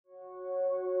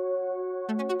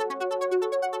Hello,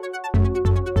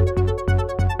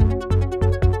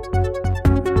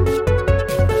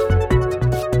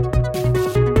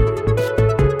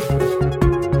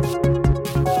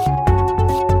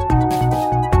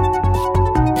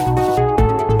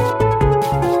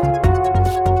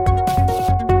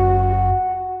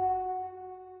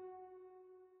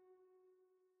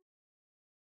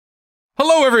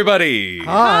 everybody!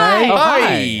 Hi.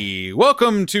 Hi!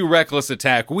 Welcome to Reckless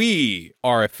Attack. We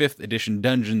are a 5th edition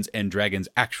Dungeons & Dragons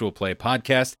actual play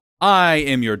podcast. I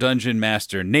am your Dungeon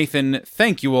Master, Nathan.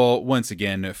 Thank you all once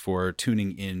again for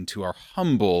tuning in to our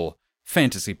humble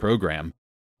fantasy program.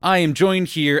 I am joined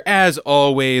here, as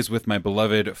always, with my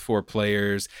beloved 4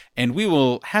 players, and we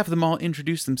will have them all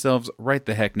introduce themselves right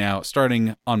the heck now,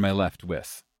 starting on my left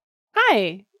with...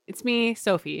 Hi, it's me,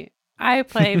 Sophie. I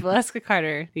play Valeska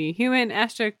Carter, the human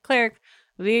astro cleric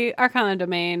of the Arcana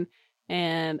domain,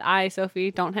 and I,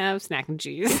 Sophie, don't have snack and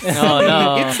cheese. Oh,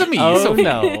 no. It's the me, Oh, Sophie.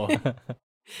 no.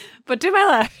 But to my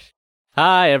left,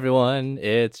 Hi, everyone.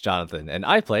 It's Jonathan, and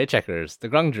I play Checkers, the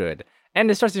Grung Druid, and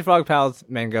his trusty frog pals,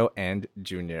 Mango and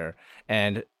Junior.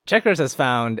 And Checkers has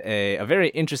found a very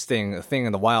interesting thing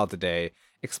in the wild today,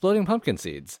 exploding pumpkin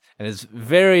seeds, and is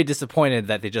very disappointed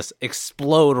that they just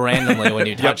explode randomly when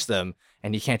you touch them,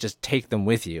 and you can't just take them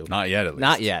with you. Not yet, at least.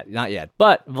 Not yet.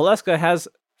 But Valeska has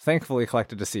thankfully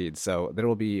collected the seeds, so there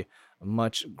will be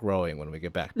much growing when we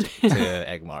get back to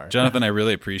Egmar. Jonathan, I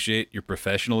really appreciate your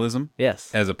professionalism Yes.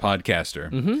 as a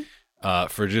podcaster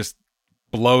for just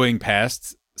blowing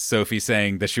past Sophie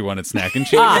saying that she wanted snack and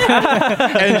cheese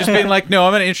and just being like, no,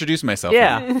 I'm going to introduce myself.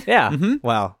 Yeah.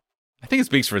 Wow. I think it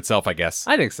speaks for itself, I guess.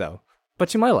 I think so. But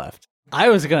to my left. I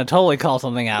was going to totally call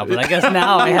something out, but I guess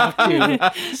now I have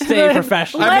to stay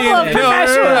professional. Level of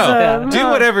professionalism. Do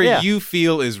whatever Yeah. you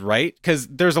feel is right, because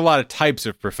there's a lot of types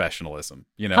of professionalism,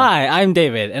 you know? Hi, I'm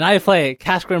David, and I play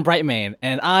Cascarin Brightmane,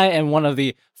 and I am one of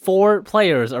the 4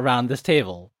 players around this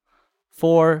table.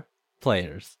 4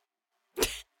 players.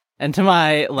 And to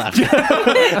my left.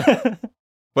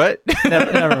 What?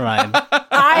 Never mind.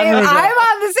 I'm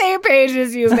on the same page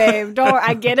as you, babe.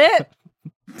 I get it.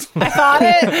 I thought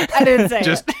it. I didn't say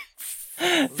Just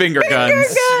it. finger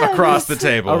guns across the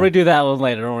table. I'll redo that one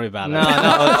later. Don't worry about it.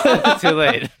 No, it's too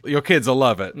late. Your kids will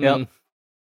love it. Yep.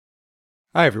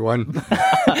 Hi, everyone.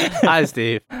 Hi,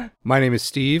 Steve. My name is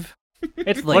Steve.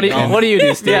 It's What late. do you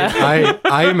do, Steve? Yeah.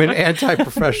 I am an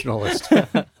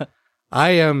anti-professionalist. I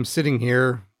am sitting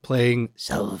here playing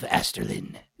Selv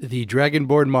Asterlin, the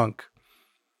Dragonborn monk.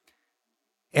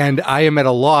 And I am at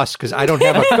a loss because I don't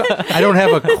have a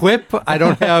quip. I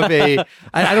don't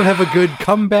have a good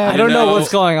comeback. I don't know know,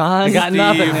 what's going on. I got Steve.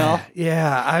 nothing, y'all.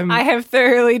 Yeah, I have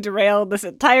thoroughly derailed this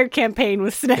entire campaign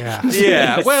with snack. Yeah. and cheese.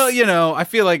 Yeah, well, you know, I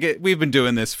feel like we've been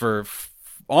doing this for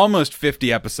almost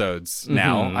 50 episodes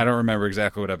now. I don't remember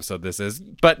exactly what episode this is,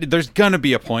 but there's going to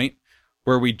be a point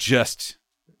where we just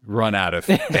run out of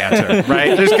banter,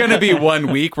 right? There's going to be one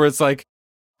week where it's like,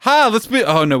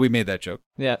 oh no, we made that joke.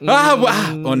 Yeah.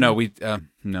 Oh no,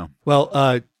 no.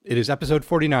 Well, it is episode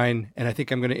 49, and I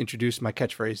think I'm going to introduce my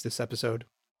catchphrase this episode.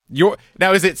 Now,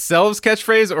 is it Selv's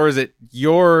catchphrase or is it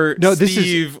your No, this is-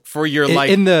 Steve for your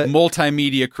in the-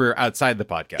 multimedia career outside the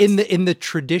podcast? In the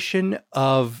tradition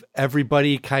of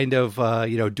everybody kind of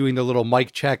doing the little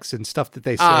mic checks and stuff that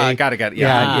they say. Got it.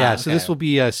 Yeah. So okay. this will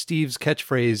be Steve's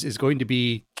catchphrase is going to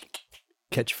be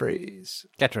catchphrase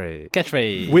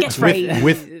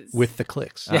Catchphrase. with the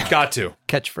clicks. Got to.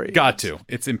 Catchphrase.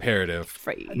 It's imperative.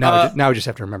 Now I just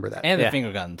have to remember that. And the Yeah.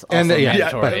 finger guns. And Also yeah,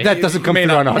 mandatory. but that doesn't come may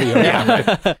through not-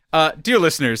 on audio. Dear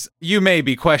listeners, you may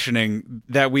be questioning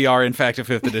that we are in fact a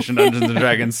 5th edition Dungeons and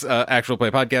Dragons actual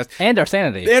play podcast, And our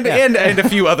sanity. and a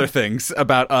few other things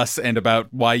about us and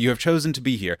about why you have chosen to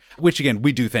be here, which again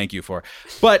we do thank you for.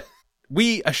 But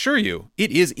we assure you,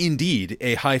 it is indeed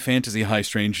a high fantasy, high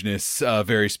strangeness,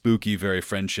 very spooky, very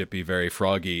friendshipy, very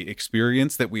froggy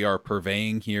experience that we are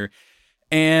purveying here.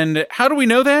 And how do we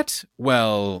know that?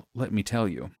 Well, let me tell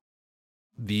you.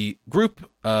 The group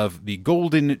of the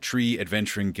Golden Tree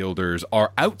Adventuring Guilders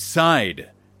are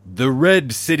outside the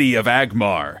Red City of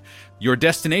Agmar. Your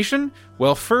destination?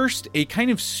 Well, first, a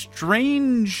kind of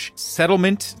strange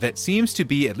settlement that seems to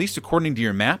be, at least according to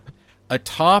your map,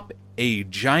 atop a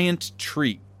giant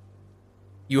tree.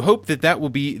 You hope that will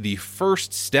be the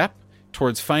first step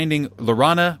towards finding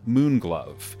Lorana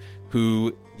Moonglove,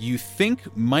 who you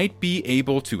think might be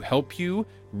able to help you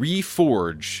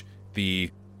reforge the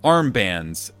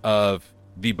armbands of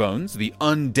the bones, the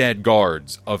undead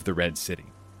guards of the Red City.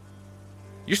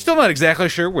 You're still not exactly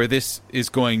sure where this is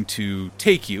going to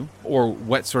take you, or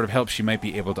what sort of help she might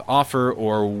be able to offer,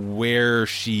 or where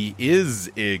she is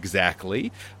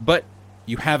exactly, but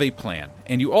you have a plan.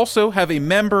 And you also have a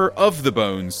member of the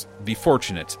Bones, the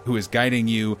Fortunate, who is guiding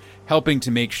you, helping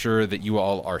to make sure that you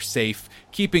all are safe,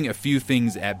 keeping a few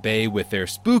things at bay with their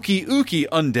spooky, ooky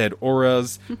undead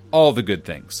auras, all the good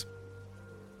things.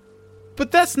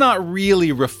 But that's not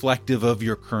really reflective of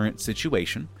your current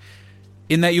situation,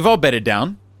 in that you've all bedded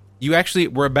down. You actually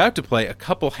were about to play a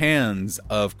couple hands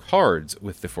of cards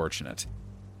with the Fortunate,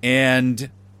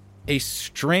 and a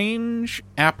strange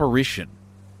apparition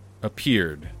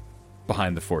appeared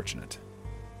behind the Fortunate.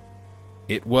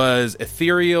 It was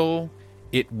ethereal.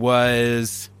 It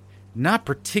was not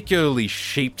particularly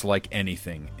shaped like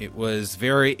anything. It was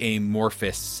very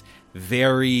amorphous,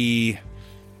 very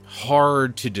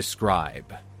hard to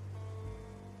describe.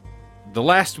 The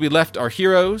last we left our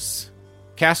heroes,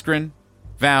 Kaskrin,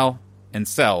 Val, and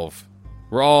Selv,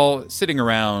 were all sitting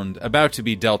around, about to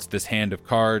be dealt this hand of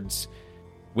cards,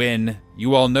 when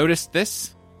you all noticed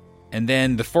this, and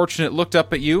then the Fortunate looked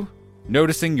up at you,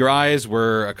 noticing your eyes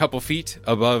were a couple feet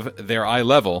above their eye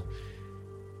level,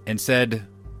 and said,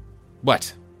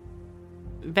 "What?"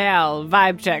 Val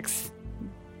vibe checks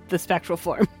the spectral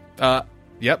form.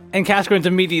 Yep. And Kaskrin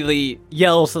immediately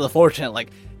yells to the Fortunate, like,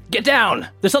 "Get down!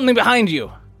 There's something behind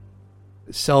you!"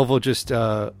 Selv will just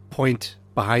point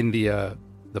behind the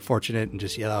Fortunate and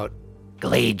just yell out,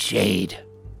 "Glade Shade."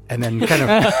 And then kind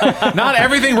of... Not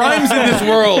everything rhymes in this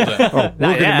world.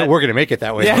 we're gonna make it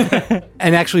that way. Yeah.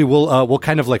 And actually, we'll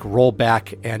kind of like roll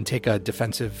back and take a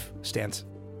defensive stance.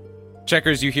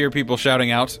 Checkers, you hear people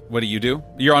shouting out. What do you do?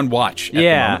 You're on watch at the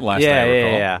moment, last I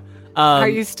recall. Yeah. Are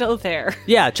you still there?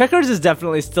 Yeah, Checkers is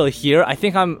definitely still here. I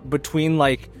think I'm between,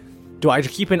 like, do I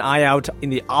keep an eye out in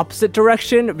the opposite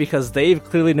direction because they've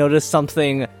clearly noticed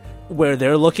something where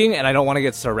they're looking and I don't want to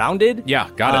get surrounded? Yeah,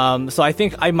 got it. So I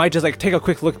think I might just, like, take a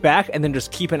quick look back and then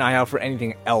just keep an eye out for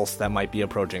anything else that might be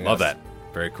approaching Love us. that.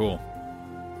 Very cool.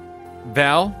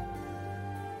 Val,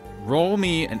 roll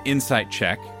me an insight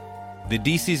check. The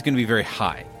DC is going to be very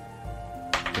high.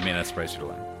 Give me an surprise to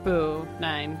learn. Boo,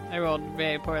 9. I rolled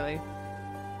very poorly.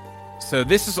 So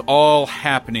this is all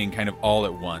happening kind of all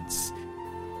at once.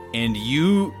 And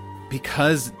you,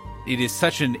 because it is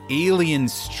such an alien,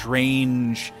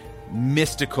 strange,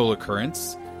 mystical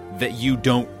occurrence that you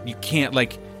can't,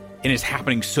 like, and it's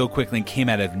happening so quickly and came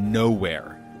out of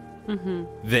nowhere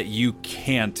that you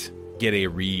can't get a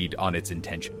read on its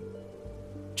intention.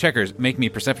 Checkers, make me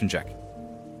a perception check.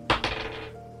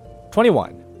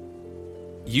 21.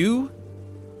 You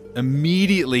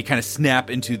immediately kind of snap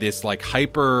into this like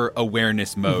hyper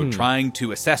awareness mode, trying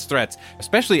to assess threats,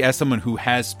 especially as someone who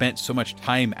has spent so much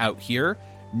time out here,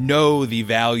 know the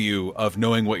value of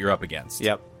knowing what you're up against.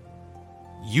 Yep.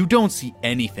 You don't see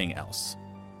anything else.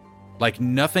 Like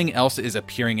nothing else is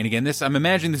appearing. And again, I'm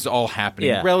imagining this is all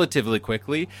happening relatively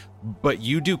quickly, but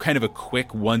you do kind of a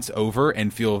quick once over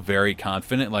and feel very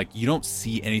confident. Like you don't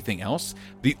see anything else.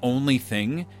 The only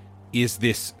thing is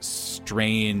this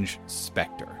strange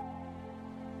specter.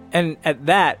 And at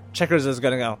that, Checkers is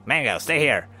going to go, Mango, stay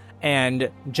here, and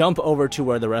jump over to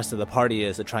where the rest of the party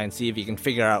is to try and see if he can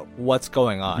figure out what's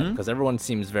going on, because everyone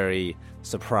seems very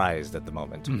surprised at the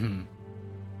moment.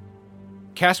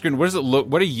 Kaskrin, what does it look?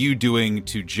 What are you doing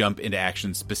to jump into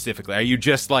action specifically? Are you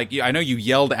just like, I know you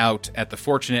yelled out at the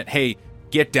Fortunate, hey,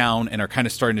 get down, and are kind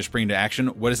of starting to spring into action.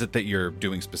 What is it that you're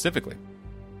doing specifically?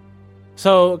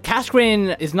 So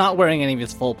Kaskrin is not wearing any of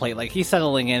his full plate. Like, he's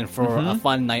settling in for a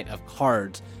fun night of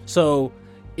cards. So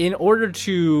in order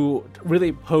to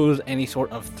really pose any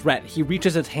sort of threat, he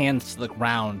reaches his hands to the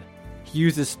ground. He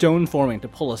uses stone forming to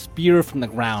pull a spear from the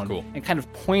ground and kind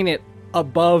of point it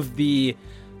above the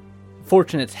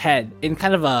Fortunate's head in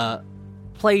kind of a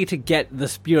play to get the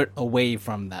spirit away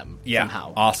from them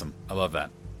somehow. Awesome. I love that.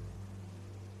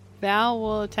 Val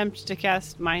will attempt to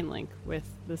cast Mind Link with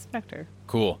the Spectre.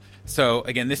 Cool. So,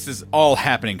 again, this is all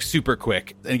happening super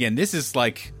quick. And again, this is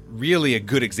like really a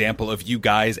good example of you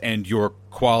guys and your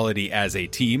quality as a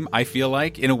team, I feel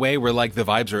like, in a way where like the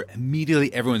vibes are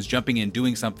immediately everyone's jumping in,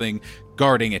 doing something,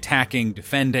 guarding, attacking,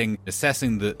 defending,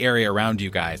 assessing the area around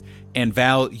you guys. And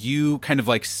Val, you kind of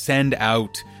like send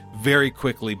out very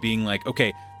quickly being like,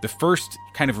 okay, the first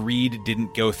kind of read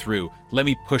didn't go through. Let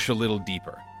me push a little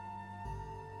deeper.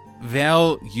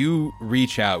 Val, you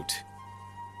reach out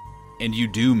and you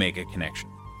do make a connection.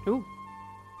 Ooh.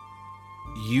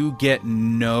 You get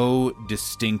no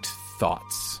distinct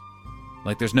thoughts.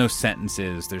 Like there's no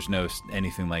sentences, there's no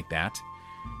anything like that.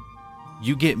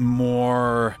 You get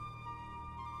more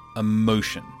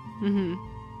emotion.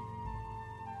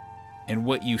 And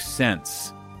what you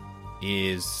sense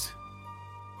is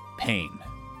pain,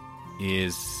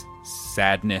 is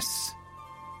sadness,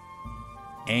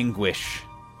 anguish,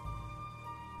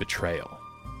 betrayal.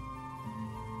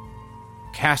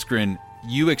 Kaskrin,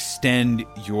 you extend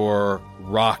your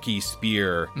rocky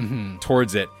spear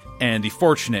towards it, and the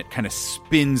Fortunate kind of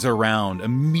spins around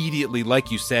immediately, like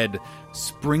you said,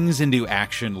 springs into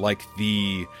action like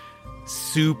the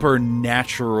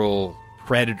supernatural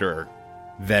predator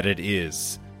that it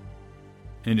is,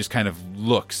 and just kind of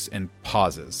looks and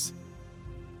pauses.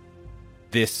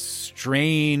 This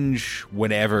strange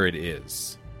whatever it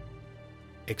is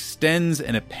extends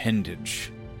an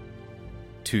appendage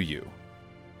to you.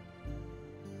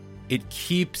 It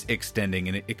keeps extending,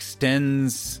 and it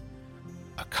extends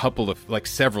a couple of, like,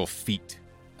 several feet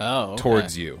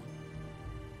towards you.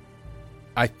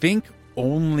 I think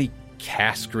only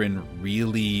Kaskrin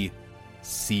really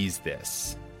sees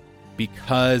this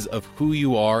because of who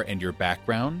you are and your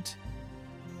background.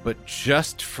 But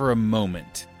just for a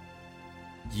moment,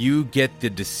 you get the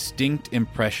distinct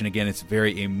impression, again, it's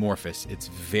very amorphous. It's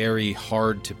very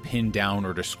hard to pin down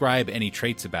or describe any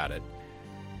traits about it.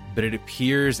 But it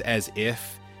appears as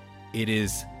if it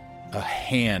is a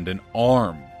hand, an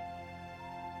arm,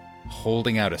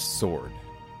 holding out a sword.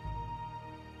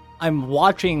 I'm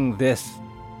watching this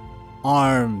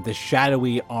arm, the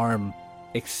shadowy arm,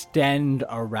 extend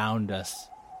around us,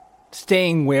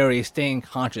 staying wary, staying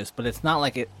conscious, but it's not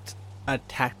like it's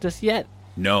attacked us yet.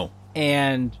 No.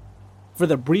 And for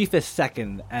the briefest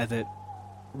second, as it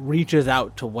reaches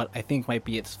out to what I think might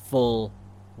be its full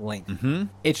length,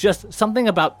 it's just something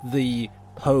about the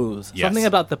pose, something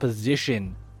about the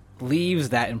position leaves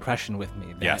that impression with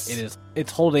me. That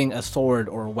it's holding a sword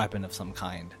or a weapon of some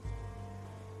kind.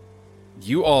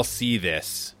 You all see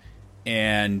this,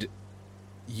 and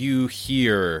you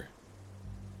hear,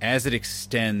 as it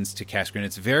extends to Kaskrin,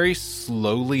 it's very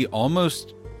slowly,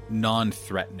 almost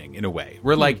non-threatening in a way.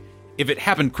 Where, like, if it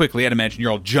happened quickly, I'd imagine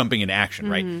you're all jumping into action,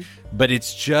 right? But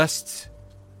it's just,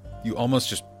 you almost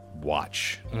just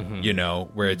watch, you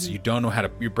know, where it's, you don't know how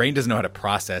to, your brain doesn't know how to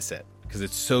process it because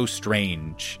it's so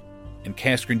strange. And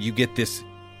Kaskrin, you get this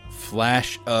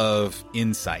flash of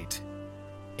insight,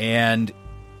 and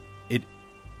it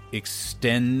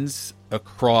extends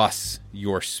across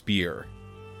your spear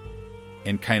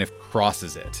and kind of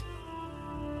crosses it.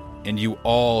 And you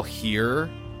all hear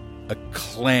a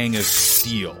clang of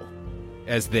steel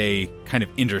as they kind of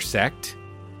intersect.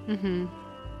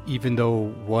 Even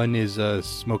though one is a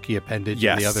smoky appendage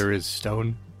and the other is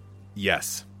stone.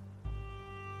 Yes.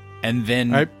 And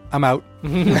then... All right, I'm out.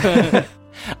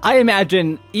 I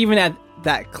imagine, even at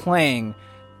that clang,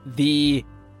 the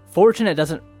Fortunate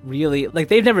doesn't really... Like,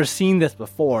 they've never seen this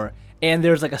before, and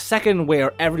there's like a second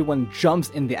where everyone jumps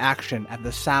into action at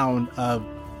the sound of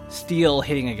steel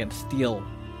hitting against steel.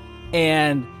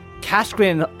 And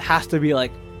Kaskrin has to be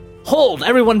like, hold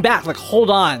everyone back, like, hold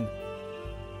on.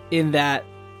 In that,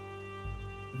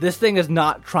 this thing is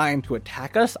not trying to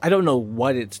attack us. I don't know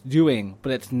what it's doing,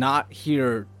 but it's not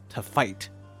here to fight.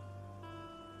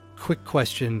 Quick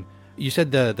question. You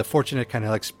said the Fortunate kind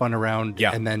of like spun around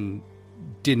and then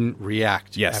didn't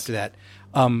react after that.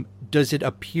 Does it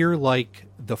appear like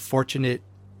the Fortunate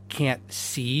can't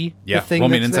see the thing? Roll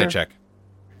me an that's insight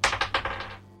there? check.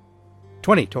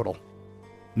 20 total.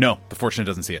 No, the Fortunate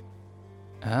doesn't see it.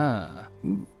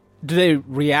 Do they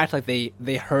react like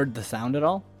they heard the sound at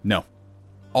all? No.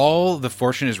 All the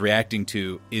Fortune is reacting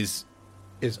to is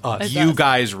us. you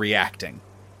guys reacting.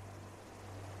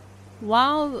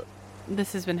 While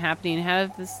this has been happening,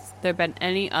 there been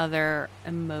any other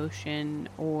emotion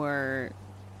or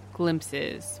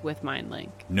glimpses with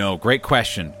MindLink? No, great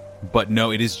question. But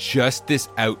no, it is just this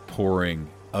outpouring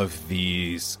of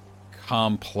these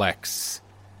complex,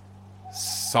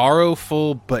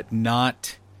 sorrowful, but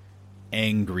not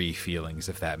angry feelings,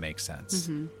 if that makes sense.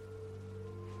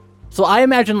 So I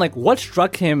imagine, like, what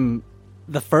struck him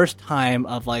the first time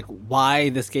of, like, why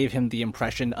this gave him the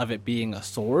impression of it being a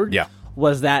sword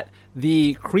was that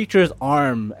the creature's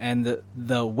arm and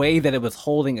the way that it was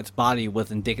holding its body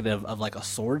was indicative of, like, a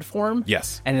sword form.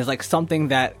 Yes. And is, like, something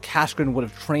that Kaskrin would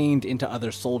have trained into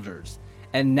other soldiers.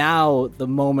 And now the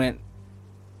moment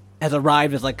has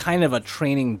arrived as, like, kind of a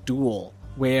training duel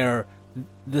where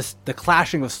the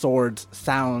clashing of swords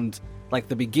sounds like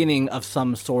the beginning of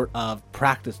some sort of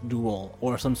practice duel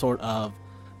or some sort of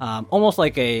almost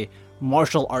like a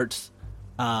martial arts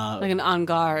Like an on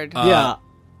guard. yeah.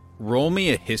 Roll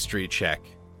me a history check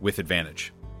with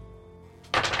advantage.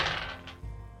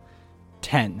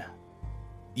 10.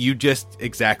 You just,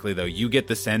 exactly though, you get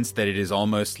the sense that it is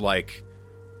almost like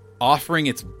offering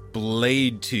its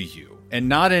blade to you. And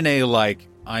not in a, like,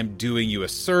 I'm doing you a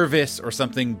service or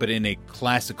something, but in a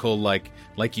classical, like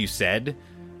you said,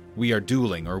 we are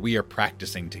dueling or we are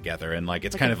practicing together. And, like,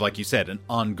 it's kind of like you said, an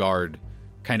on guard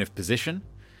kind of position,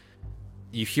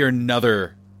 you hear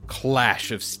another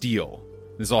clash of steel.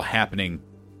 This is all happening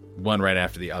one right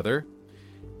after the other.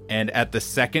 And at the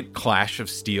second clash of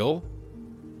steel,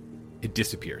 it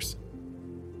disappears.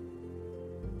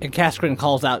 And Kaskrin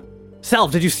calls out,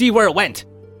 Selv, did you see where it went?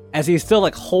 As he's still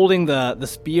like holding the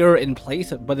spear in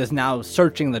place, but is now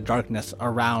searching the darkness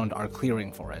around our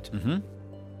clearing for it. Mm-hmm.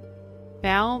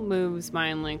 Val moves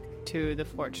Mind Link to the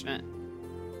Fortunate.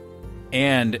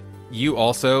 And you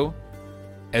also,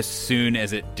 as soon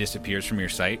as it disappears from your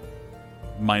sight,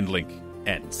 Mind Link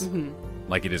ends. Mm-hmm.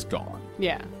 Like it is gone.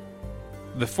 Yeah.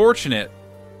 The Fortunate,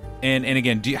 and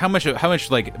again, how much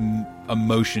like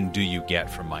emotion do you get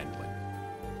from Mind Link?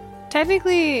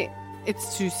 Technically,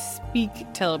 it's to speak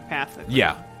telepathically.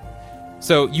 Yeah.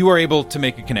 So you are able to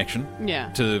make a connection Yeah.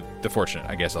 to the Fortunate,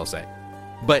 I guess I'll say.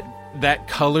 But that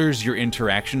colors your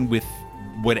interaction with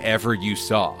whatever you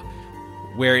saw,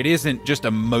 where it isn't just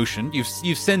emotion.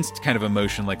 You've sensed kind of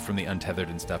emotion like from the Untethered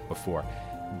and stuff before,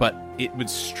 but it would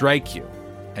strike you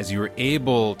as you were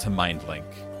able to Mind Link.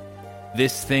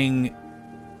 This thing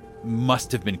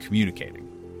must have been communicating.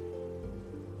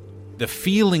 The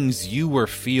feelings you were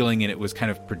feeling and it was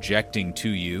kind of projecting to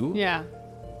you, Yeah.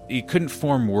 it couldn't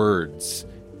form words,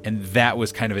 and that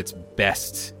was kind of its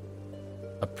best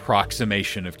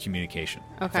approximation of communication,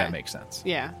 if Okay. that makes sense.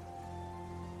 Yeah.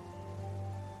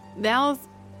 Val's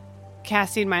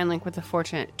casting Mind Link with the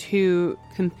Fortunate to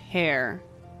compare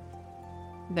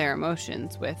their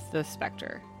emotions with the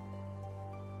Spectre.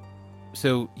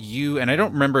 So you, and I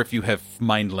don't remember if you have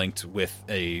mind linked with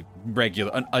a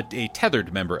regular, a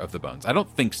tethered member of the Bones. I don't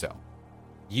think so.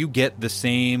 You get the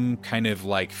same kind of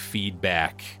like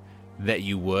feedback that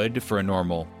you would for a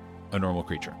normal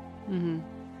creature. Mm-hmm.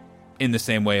 In the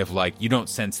same way of like, you don't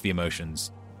sense the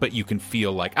emotions, but you can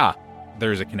feel like,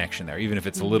 there's a connection there. Even if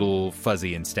it's a little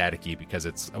fuzzy and staticky because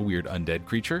it's a weird undead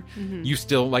creature, you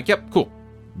still like, yep, cool.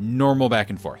 Normal back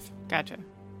and forth. Gotcha.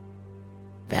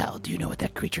 Val, do you know what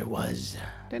that creature was?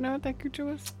 Do you know what that creature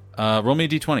was? Roll me a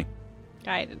d20.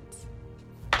 Guidance.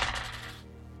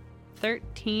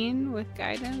 13 with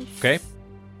guidance. Okay.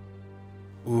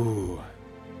 Ooh.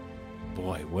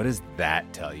 Boy, what does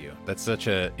that tell you? That's such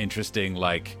a interesting,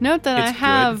 like... Note that I it's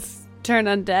have good. Turn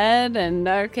Undead and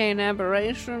Arcane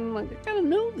Aberration. Like, I gotta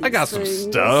know these I got some things.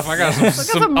 stuff. I got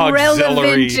some I got auxiliary...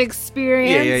 relevant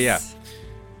experience. Yeah.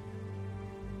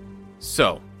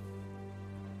 So,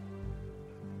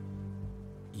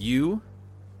 you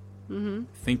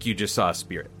think you just saw a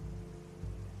spirit.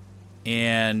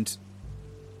 And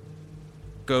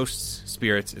ghosts,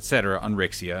 spirits, etc. on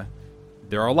Rixia,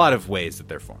 there are a lot of ways that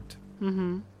they're formed.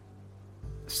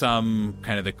 Some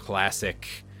kind of the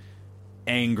classic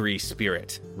angry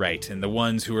spirit, right? And the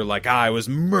ones who are like, I was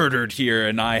murdered here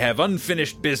and I have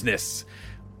unfinished business.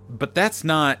 But that's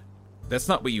not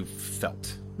what you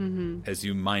felt as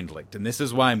you mind linked. And this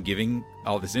is why I'm giving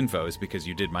all this info, is because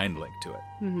you did mind link to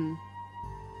it.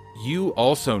 You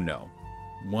also know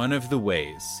one of the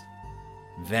ways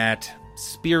that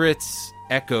spirits,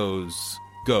 echoes,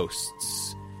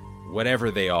 ghosts,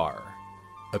 whatever they are,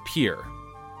 appear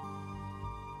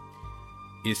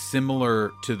is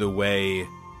similar to the way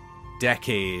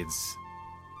decades,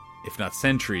 if not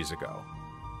centuries ago,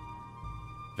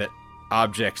 that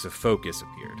objects of focus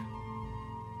appeared.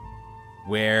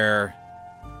 Where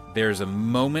there's a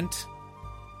moment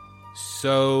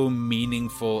so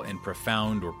meaningful and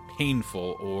profound or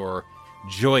painful or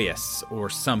joyous or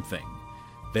something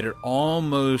that it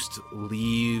almost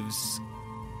leaves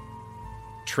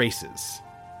traces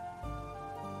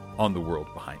on the world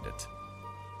behind it.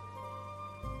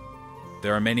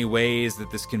 There are many ways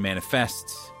that this can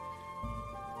manifest.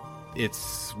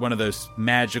 It's one of those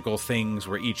magical things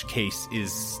where each case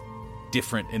is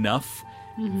different enough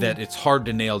that it's hard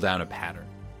to nail down a pattern.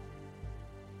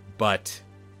 But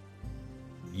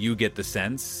you get the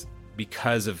sense,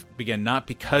 because of, again, not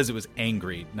because it was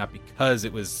angry, not because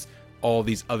it was all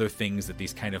these other things that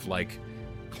these kind of like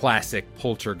classic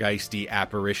poltergeisty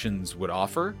apparitions would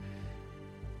offer,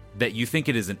 that you think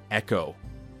it is an echo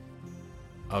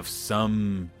of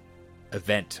some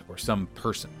event or some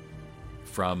person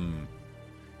from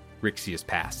Rixia's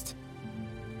past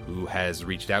who has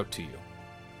reached out to you.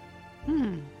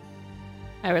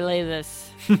 I relay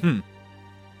this.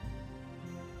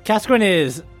 Kaskrin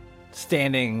is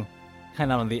standing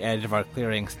kind of on the edge of our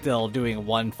clearing, still doing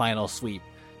one final sweep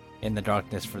in the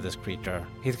darkness for this creature.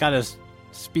 He's got his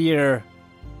spear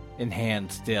in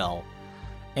hand still,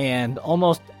 and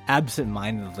almost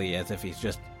absent-mindedly, as if he's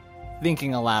just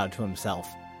thinking aloud to himself,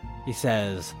 he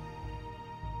says,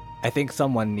 I think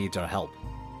someone needs our help.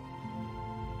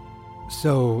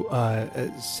 So,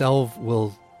 Selv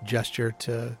will gesture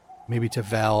to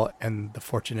Val and the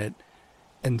Fortunate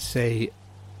and say,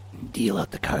 "Deal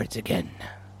out the cards again."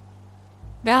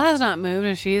 Val has not moved,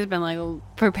 and she's been like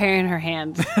preparing her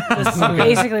hands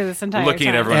basically this entire Looking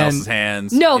time. at everyone And- else's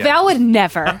hands. No, Yeah. Val would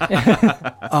never.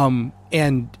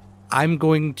 And I'm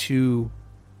going to,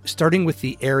 starting with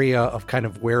the area of kind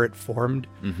of where it formed,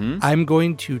 I'm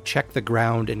going to check the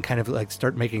ground and kind of like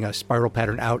start making a spiral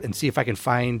pattern out and see if I can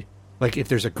find, like, if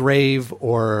there's a grave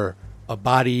or a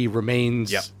body,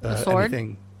 remains, Yep. A sword?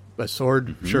 anything. A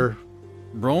sword, sure.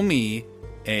 Roll me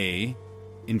a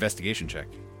investigation check.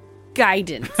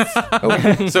 Guidance.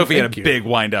 Sophie had Thank a you. big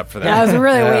wind up for Yeah, I that. was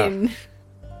really Yeah. waiting.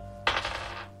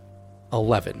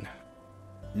 11.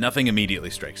 Nothing immediately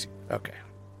strikes you. Okay.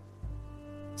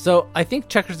 So I think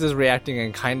Checkers is reacting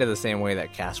in kind of the same way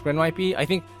that Cascarin might be. I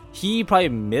think he probably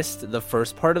missed the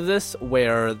first part of this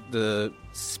where the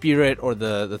spirit or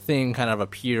the thing kind of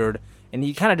appeared, and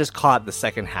he kind of just caught the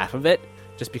second half of it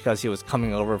just because he was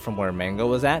coming over from where Mango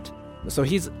was at. So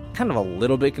he's kind of a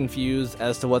little bit confused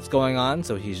as to what's going on,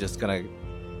 so he's just going to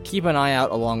keep an eye out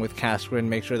along with Cascarin,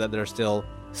 make sure that they're still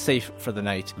safe for the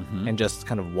night, and just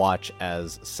kind of watch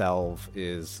as Selv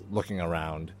is looking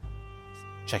around,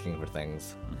 checking for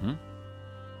things.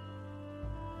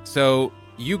 So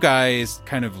you guys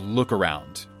kind of look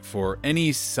around for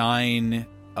any sign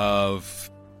of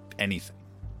anything,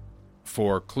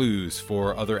 for clues,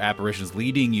 for other apparitions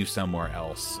leading you somewhere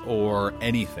else, or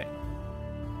anything.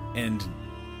 And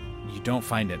you don't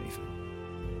find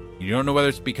anything. You don't know whether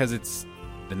it's because it's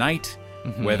the night,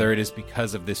 whether it is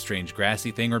because of this strange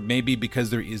grassy thing, or maybe because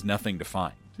there is nothing to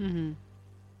find.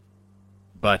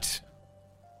 But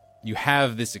you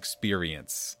have this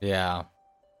experience. Yeah.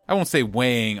 I won't say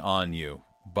weighing on you,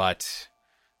 but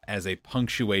as a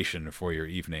punctuation for your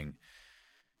evening.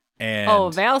 And Oh,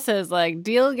 Val says like,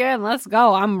 deal again. Let's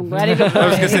go. I'm ready to I was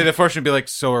play. gonna say the fortune would be like,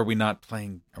 so are we not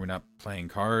playing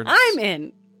cards? I'm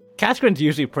in. Cascarin's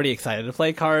usually pretty excited to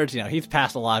play cards. You know, he's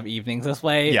passed a lot of evenings this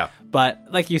way. Yeah. But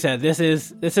like you said, this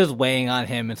is weighing on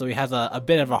him, and so he has a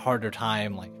bit of a harder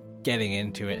time like getting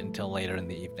into it until later in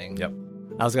the evening. Yep.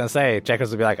 I was gonna say, Checkers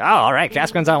would be like, "Oh, all right,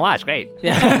 Cascarin's on watch, great."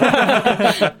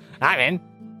 Yeah. I'm in.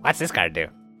 What's this card do?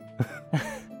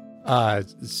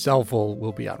 Self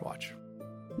will be on watch.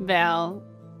 Val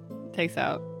takes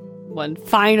out one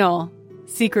final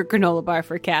secret granola bar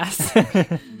for Cass.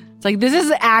 It's like, this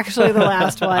is actually the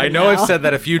last one. I know Val. I've said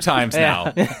that a few times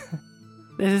now. This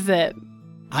is it.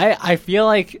 I feel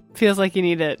like Feels like you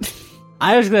need it.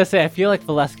 I was gonna say I feel like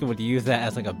Valeska would use that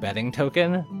as like a betting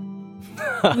token.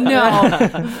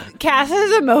 No.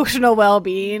 Cass's emotional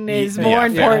well-being is Yeah, more yeah.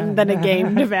 important than a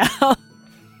game to Val.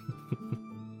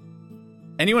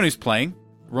 Anyone who's playing,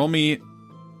 roll me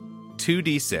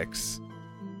 2d6.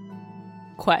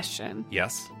 Question.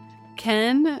 Yes.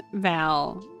 Can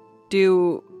Val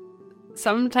do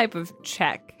some type of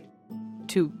check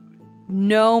to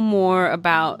know more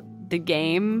about the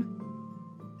game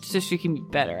so she can be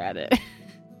better at it?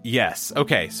 Yes.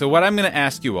 Okay. So what I'm going to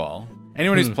ask you all,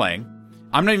 anyone who's playing,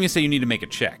 I'm not even going to say you need to make a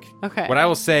check. Okay. What I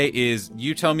will say is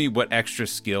you tell me what extra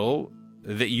skill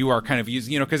that you are kind of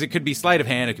using, because it could be sleight of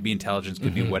hand, it could be intelligence, it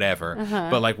could be whatever.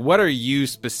 But like, what are you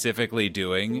specifically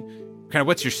doing? Kind of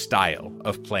what's your style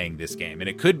of playing this game? And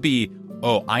it could be,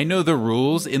 oh, I know the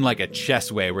rules in like a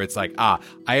chess way where it's like, I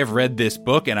have read this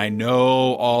book and I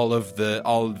know all of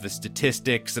the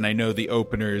statistics and I know the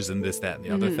openers and this, that, and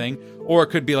the other thing. Or it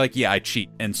could be like, yeah, I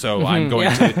cheat. And so I'm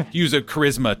going to use a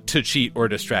charisma to cheat or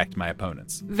distract my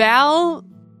opponents. Val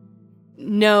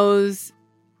knows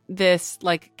this,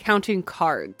 like, counting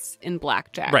cards in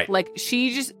blackjack. Right. Like,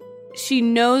 she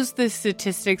knows the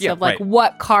statistics Yeah, of, like, right.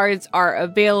 what cards are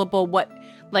available,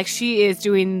 like, she is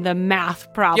doing the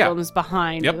math problems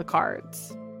behind Yep. the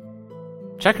cards.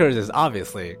 Checkers is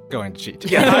obviously going to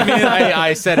cheat. Yeah, I mean,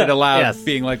 I said it aloud, Yes.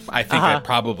 being like, I think that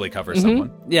probably covers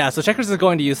someone. Yeah, so Checkers is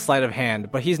going to use sleight of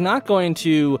hand, but he's not going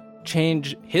to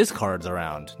change his cards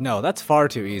around. No, that's far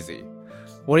too easy.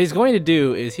 What he's going to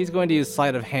do is he's going to use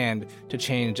sleight of hand to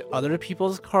change other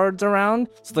people's cards around.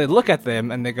 So they look at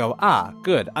them and they go,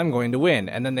 good, I'm going to win.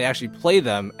 And then they actually play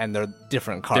them and they're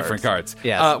different cards. Different cards.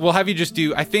 Yes. We'll have you just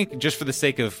do, I think, just for the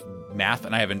sake of math,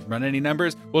 and I haven't run any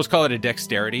numbers, we'll just call it a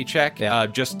dexterity check. Yeah.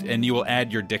 And you will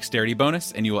add your dexterity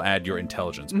bonus and you will add your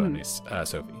intelligence bonus,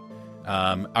 Sophie.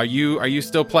 Are you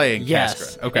still playing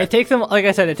Yes. Kaskrin? Okay. It takes him, like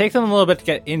I said, it takes him a little bit to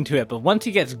get into it, but once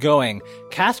he gets going,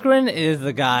 Kaskrin is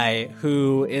the guy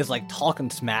who is like talking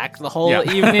smack the whole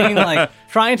Yeah. evening, like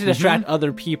trying to distract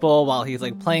other people while he's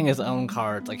like playing his own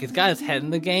cards. Like he's got his head in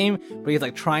the game, but he's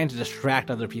like trying to distract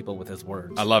other people with his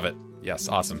words. I love it. Yes,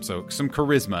 awesome. So some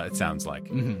charisma, it sounds like.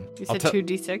 You I'll said tell-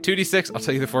 2d6? 2d6. I'll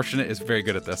tell you, the Fortunate is very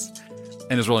good at this,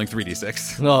 and is rolling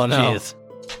 3d6. Oh no. Jeez.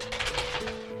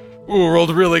 Ooh,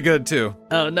 rolled really good too.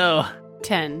 Oh no.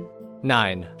 10.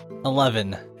 9.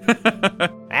 11.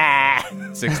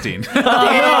 16.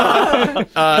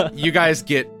 You guys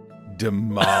get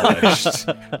demolished.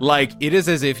 Like, it is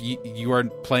as if you are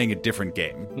playing a different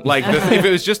game. Like, if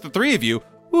it was just the three of you,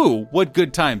 ooh, what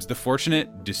good times. The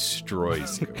Fortunate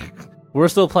destroys you. We're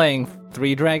still playing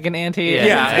 3 Dragon Ante.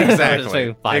 Yeah, We're just exactly.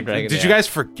 playing 5 dragons, Did you guys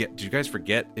forget? Did you guys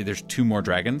forget? There's 2 more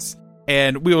dragons,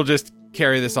 and we will just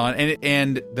carry this on.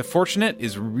 And the Fortunate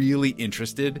is really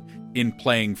interested in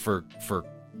playing for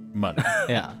money,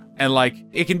 Yeah. and like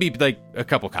it can be like a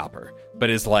couple copper, but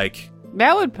it's like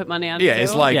That would put money on it. yeah,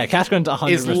 it's too. like Yeah, Kaskrin's 100%.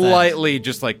 it's lightly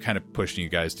just like kind of pushing you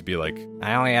guys to be like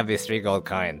I only have these 3 gold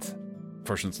coins.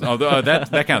 Fortune's. Oh,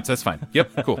 that counts. That's fine.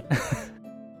 Yep, cool.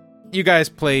 You guys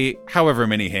play however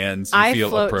many hands you I feel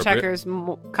float appropriate. Checkers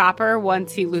copper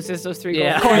once he loses those 3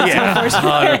 Yeah. gold coins.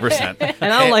 Yeah, 100%.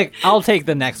 And I'll take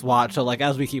the next watch. So like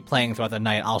as we keep playing throughout the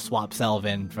night, I'll swap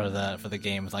Selvin for the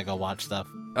game as I go watch stuff.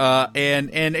 And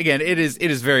again, it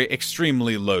is very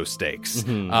extremely low stakes.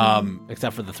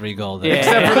 Except for the 3 gold.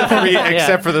 Yeah.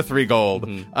 Except for the 3 gold.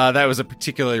 That was a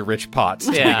particularly rich pot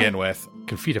to Yeah. begin with.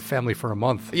 Can feed a family for a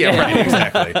month. Yeah, right,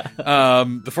 exactly.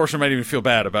 The Fortune might even feel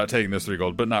bad about taking those 3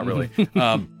 gold, but not really.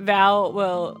 Val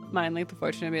will mind like the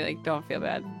Fortune and be like, don't feel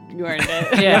bad. You earned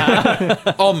it.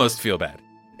 Yeah. Almost feel bad.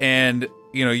 And,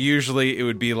 usually it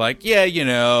would be like,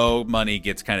 yeah, money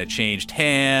gets kind of changed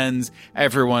hands.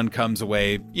 Everyone comes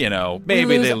away,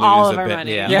 maybe lose they lose all a of our bit.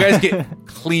 money. Yeah. You guys get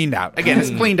cleaned out. Again,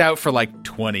 it's cleaned out for like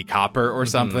 20 copper or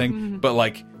something, but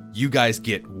like you guys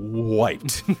get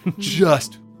wiped.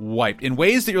 Just wiped in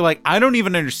ways that you're like, I don't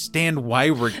even understand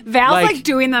why we're Val's like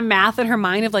doing the math in her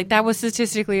mind of like, that was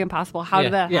statistically impossible. How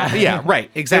did that happen? yeah,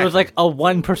 right, There exactly. was like a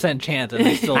 1% chance and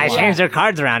they still I won. changed their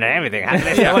cards around and everything. How did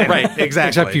they still yeah, win? right, exactly.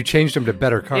 Except you changed them to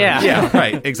better cards. Yeah. Yeah,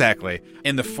 right, exactly.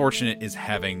 And the Fortunate is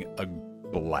having a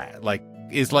blast. Like,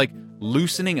 is like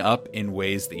loosening up in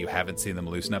ways that you haven't seen them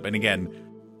loosen up. And again,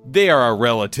 they are a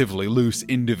relatively loose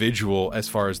individual as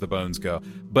far as the bones go,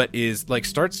 but is like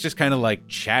starts just kind of like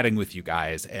chatting with you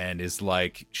guys and is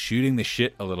like shooting the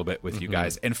shit a little bit with you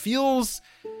guys and feels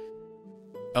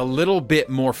a little bit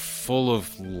more full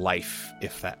of life,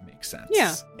 if that makes sense.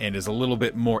 Yeah. And is a little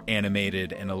bit more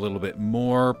animated and a little bit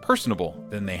more personable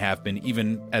than they have been,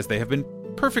 even as they have been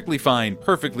perfectly fine,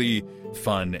 perfectly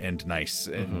fun and nice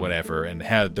and whatever, and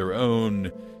had their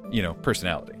own,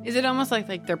 personality. Is it almost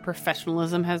like their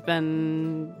professionalism has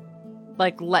been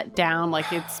like let down?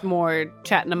 Like it's more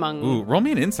chatting among. Ooh, roll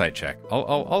me an insight check.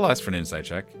 I'll ask for an insight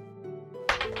check.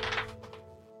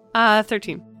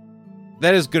 13.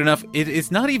 That is good enough.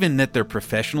 It's not even that their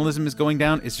professionalism is going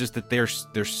down. It's just that they're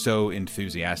so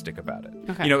enthusiastic about it.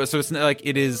 Okay. So it's not like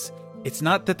it's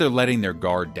not that they're letting their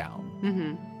guard down.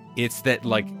 Mm-hmm. It's that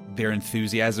like their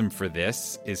enthusiasm for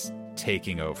this is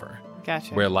taking over.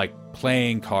 Gotcha. Where like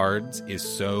playing cards is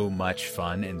so much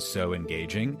fun and so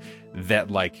engaging that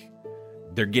like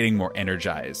they're getting more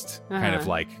energized, kind of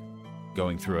like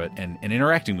going through it and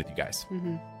interacting with you guys.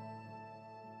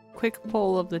 Quick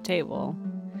poll of the table.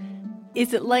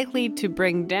 Is it likely to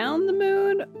bring down the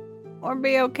mood or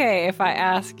be okay if I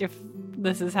ask if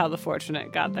this is how the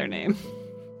Fortunate got their name?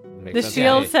 Makes The sense.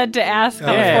 shield said to ask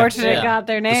how Yeah. the Fortunate Yeah. got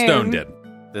their The name. stone did.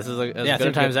 This is as Yeah, good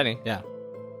a time as any. Yeah.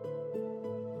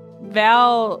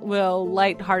 Val will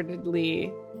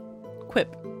lightheartedly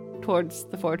quip towards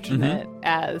the Fortunate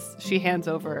as she hands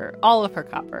over all of her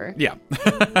copper. Yeah.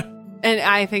 And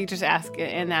I think just ask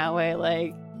it in that way,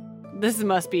 like, this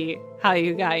must be how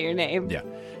you got your name. Yeah.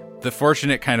 The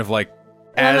Fortunate kind of like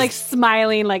And I'm as like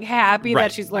smiling, like happy Right.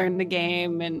 that she's learned the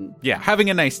game and having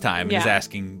a nice time and is Yeah.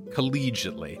 asking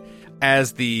collegiately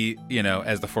as the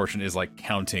Fortunate is like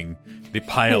counting the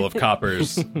pile of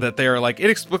coppers that they are like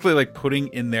inexplicably like putting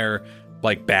in their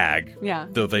like bag, yeah.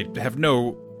 though they have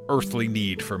no earthly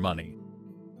need for money.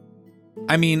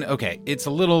 I mean, okay, it's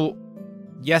a little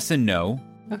yes and no.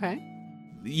 Okay.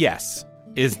 Yes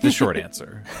is the short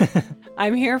answer.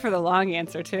 I'm here for the long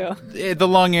answer too. The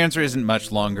long answer isn't much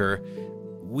longer.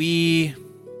 We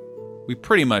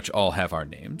pretty much all have our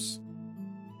names.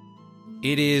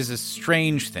 It is a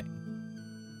strange thing,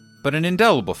 but an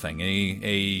indelible thing,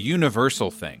 a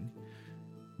universal thing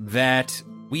that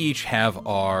we each have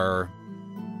our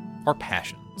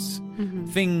passions,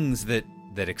 things that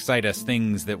excite us,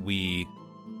 things that we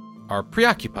are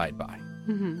preoccupied by.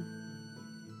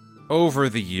 Over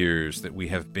the years that we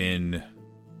have been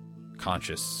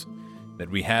conscious, that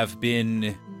we have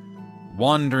been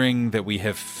wandering, that we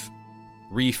have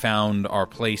refound our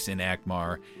place in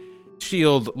Agmar,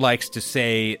 Shield likes to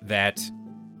say that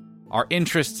our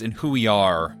interests in who we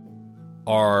are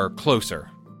closer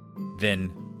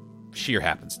than sheer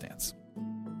happenstance.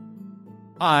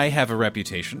 I have a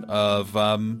reputation of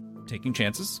taking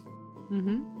chances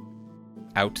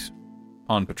out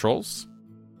on patrols.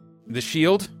 The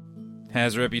Shield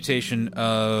has a reputation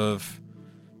of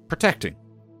protecting.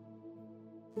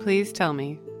 Please tell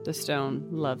me the stone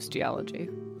loves geology.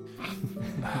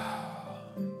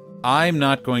 I'm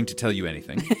not going to tell you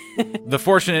anything. The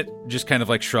Fortunate just kind of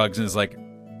like shrugs and is like,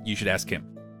 you should ask him.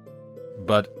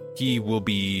 But he will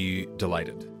be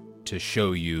delighted to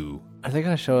show you. Are they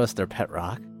going to show us their pet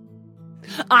rock?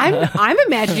 I'm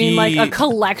imagining like a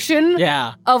collection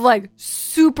Yeah. of like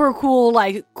super cool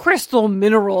like crystal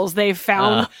minerals they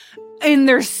found in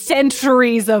their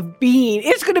centuries of being.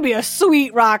 It's going to be a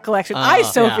sweet rock collection. I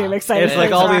still Yeah. feel excited. It's for like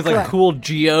this all rock these like collection. cool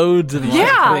geodes and like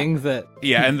Yeah. things that.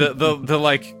 Yeah, and the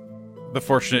like, the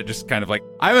Fortunate just kind of like,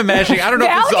 I'm imagining, I don't know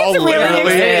if Val this is all gets really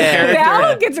literally excited. character.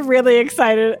 Val gets really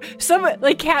excited. Some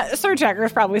like Sir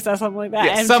Checkers probably says something like that.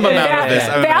 Yeah, and some amount of this,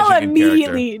 I'm Val imagining in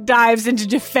immediately dives into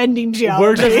defending geology.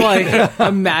 We're just like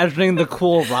imagining the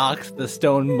cool rocks the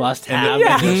stone must have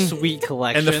Yeah. in their sweet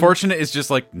collection. And the Fortunate is just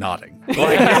like nodding.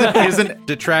 Like isn't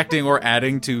detracting or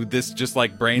adding to this just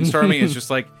like brainstorming. It's just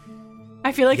like,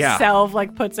 I feel like Yeah. Selv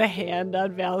like puts a hand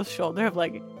on Val's shoulder of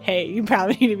like, hey, you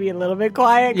probably need to be a little bit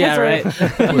quiet. 'cause Yeah, right.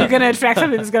 We're gonna attract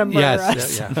something that's gonna murder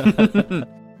us. Yeah.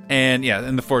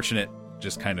 and the Fortunate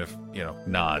just kind of,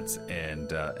 nods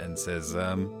and says,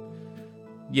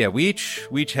 yeah, we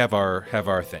each have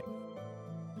our thing.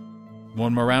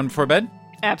 One more round before bed?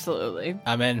 Absolutely.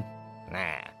 I'm in.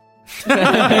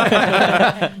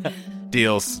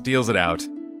 Deals it out.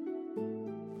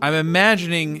 I'm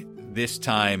imagining this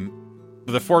time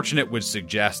the Fortunate would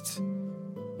suggest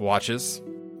watches,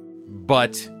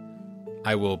 but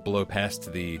I will blow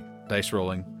past the dice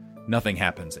rolling. Nothing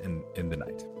happens in the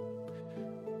night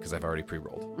because I've already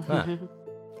pre-rolled.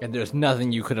 And there's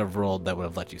nothing you could have rolled that would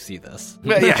have let you see this.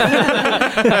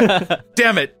 Yeah.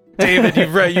 Damn it, David!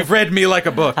 You've read me like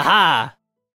a book. Aha!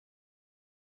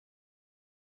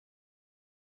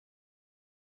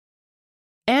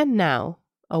 And now,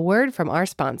 a word from our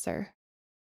sponsor.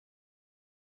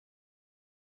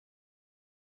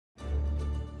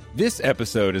 This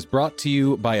episode is brought to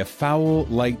you by A Foul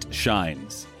Light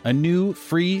Shines, a new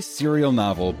free serial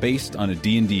novel based on a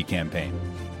D&D campaign.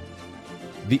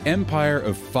 The Empire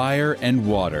of Fire and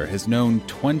Water has known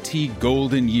 20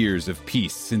 golden years of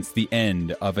peace since the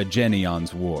end of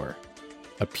Agenion's War,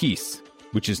 a peace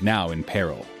which is now in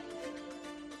peril.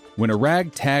 When a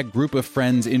ragtag group of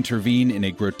friends intervene in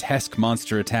a grotesque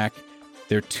monster attack,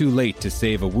 they're too late to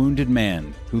save a wounded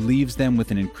man who leaves them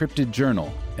with an encrypted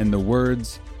journal and the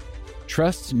words,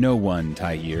 "Trust no one,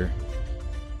 Tyir."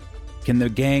 Can the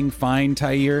gang find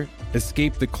Tyir,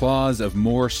 escape the claws of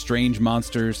more strange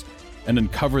monsters, and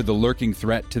uncover the lurking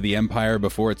threat to the Empire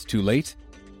before it's too late?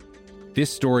 This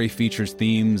story features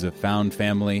themes of found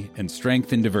family and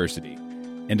strength in diversity,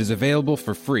 and is available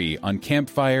for free on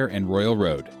Campfire and Royal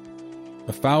Road.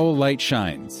 A Foul Light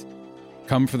Shines.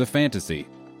 Come for the fantasy.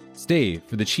 Stay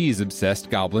for the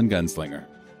cheese-obsessed goblin gunslinger.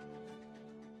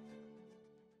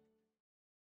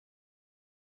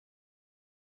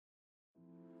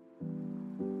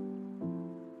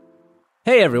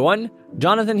 Hey everyone,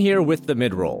 Jonathan here with the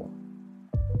midroll.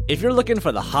 If you're looking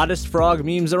for the hottest frog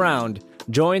memes around,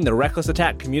 join the Reckless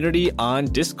Attack community on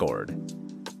Discord.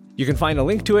 You can find a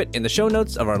link to it in the show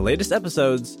notes of our latest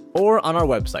episodes or on our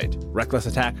website,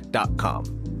 recklessattack.com.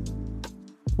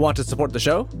 Want to support the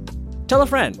show? Tell a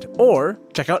friend or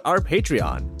check out our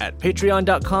Patreon at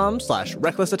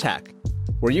patreon.com/recklessattack,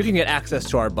 where you can get access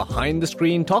to our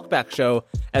behind-the-screen talkback show,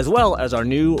 as well as our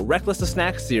new Reckless to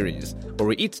Snacks series, where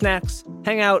we eat snacks,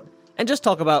 hang out, and just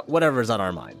talk about whatever's on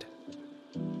our mind.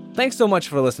 Thanks so much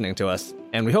for listening to us,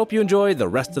 and we hope you enjoy the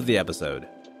rest of the episode.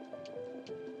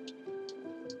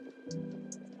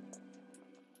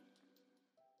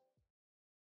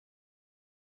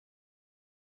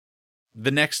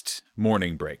 The next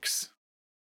morning breaks.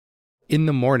 In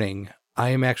the morning, I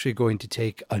am actually going to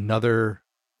take another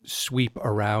sweep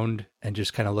around and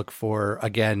just kind of look for,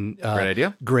 again, Great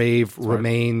idea. grave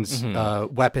remains,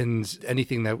 weapons,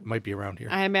 anything that might be around here.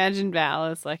 I imagine Val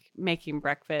is like making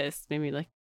breakfast, maybe like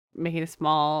making a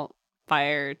small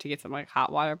fire to get some like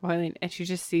hot water boiling, and she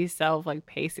just sees Selv like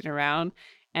pacing around,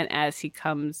 and as he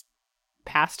comes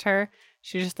past her,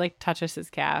 she just like touches his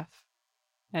calf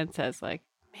and says like,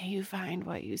 "May you find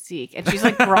what you seek." And she's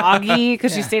like groggy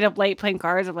because she stayed up late playing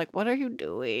cards. I'm like, what are you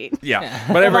doing?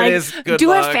 Yeah, whatever Like, it is. Good do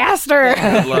luck. it faster.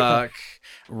 Good luck.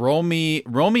 Roll me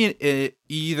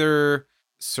either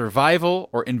survival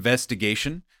or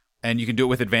investigation, and you can do it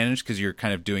with advantage because you're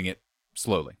kind of doing it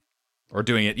slowly, or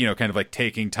doing it, kind of like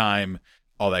taking time,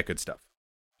 all that good stuff.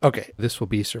 Okay, this will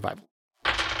be survival.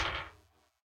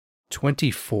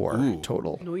 24 Ooh.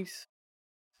 total. Nice.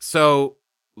 So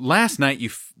last night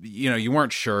you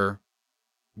weren't sure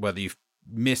whether you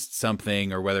missed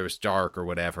something or whether it was dark or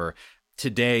whatever.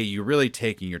 Today you're really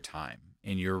taking your time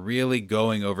and you're really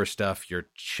going over stuff. You're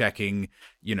checking,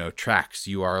 tracks.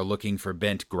 You are looking for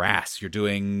bent grass. You're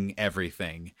doing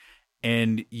everything.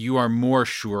 And you are more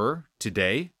sure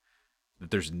today that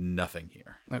there's nothing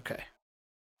here. Okay.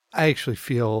 I actually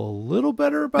feel a little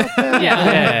better about that.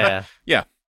 Yeah.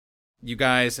 You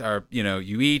guys are,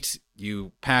 you eat,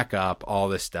 you pack up all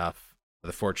this stuff.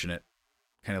 The Fortunate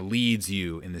kind of leads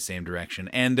you in the same direction.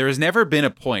 And there has never been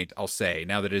a point, I'll say,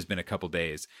 now that it has been a couple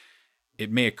days,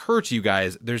 it may occur to you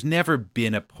guys, there's never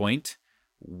been a point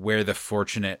where the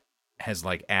Fortunate has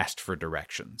like asked for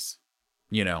directions,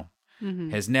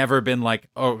 has never been like,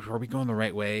 oh, are we going the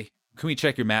right way? Can we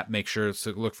check your map, make sure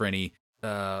to look for any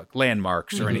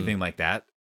landmarks or anything like that?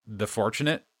 The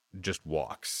Fortunate just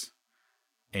walks.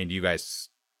 And you guys,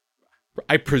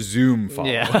 I presume, follow.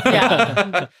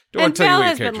 Yeah. Don't And tell you Val what your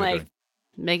has been character's like doing.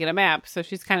 making a map, so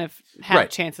she's kind of had Right.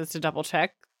 chances to double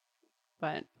check.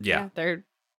 But Yeah. they're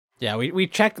Yeah, we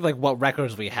checked like what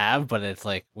records we have, but it's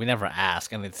like we never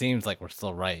ask, and it seems like we're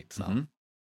still right. So Mhm.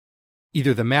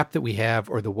 Either the map that we have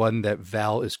or the one that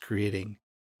Val is creating,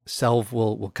 Selv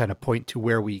will kind of point to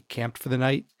where we camped for the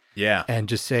night Yeah. and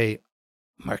just say,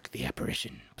 "Mark the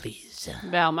apparition, please."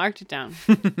 Val marked it down.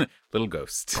 Little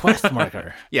ghost. quest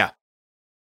marker. Yeah.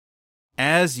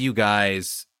 As you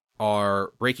guys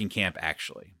are breaking camp,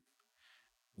 actually,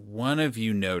 one of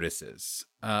you notices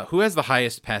who has the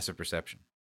highest passive perception.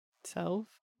 So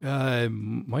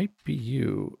Might be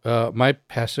you. My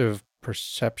passive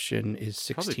perception is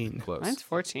Probably 16. close. mine's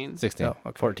 14. 16, Oh,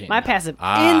 okay. 14. My passive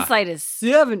Ah. insight is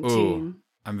 17. Ooh.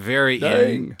 I'm very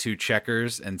Dang. into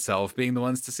Checkers and Selv being the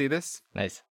ones to see this.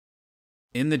 Nice.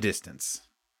 In the distance,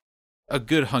 a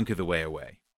good hunk of the way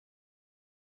away,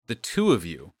 the two of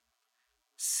you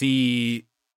see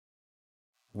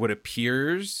what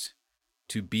appears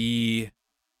to be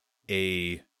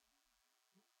a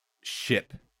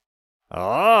ship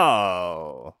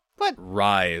Oh.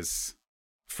 rise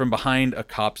from behind a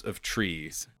copse of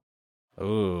trees.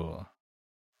 Ooh.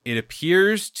 It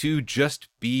appears to just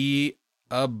be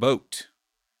a boat,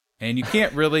 and you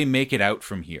can't really make it out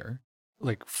from here.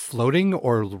 Like floating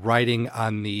or riding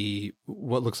on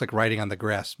what looks like riding on the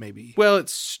grass, maybe. Well, it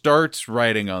starts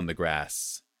riding on the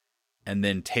grass and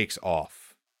then takes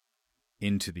off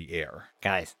into the air.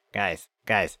 Guys. It's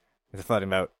a floating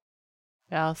boat.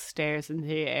 Val stares into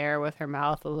the air with her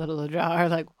mouth a little ajar,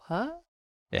 like, what?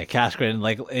 Yeah, Casgrin,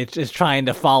 like, it's just trying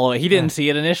to follow it. He didn't see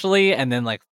it initially, and then,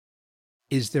 like,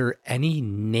 Is there any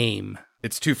name?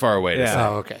 It's too far away to Yeah. say.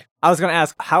 Oh, okay. I was going to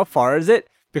ask, how far is it?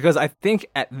 Because I think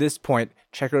at this point,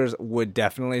 Checkers would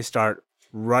definitely start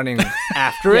running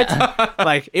after it.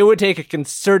 Like, it would take a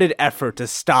concerted effort to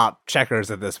stop Checkers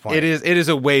at this point. It is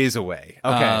a ways away.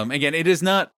 Okay. Again, it is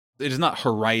not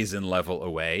horizon level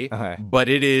away, Okay. but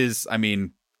it is, I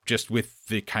mean, just with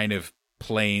the kind of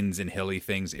plains and hilly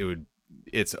things,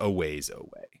 it's a ways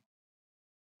away.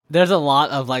 there's a lot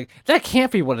of, like, that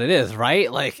can't be what it is, right?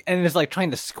 Like, and it's, like,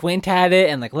 trying to squint at it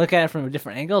and, like, look at it from a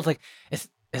different angle. It's like, is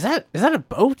that a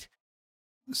boat?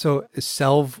 So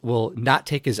Selv will not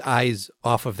take his eyes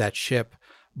off of that ship,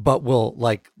 but will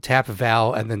like tap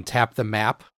Val and then tap the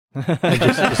map. And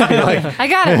just be like, I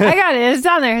got it. It's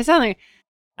down there.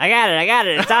 I got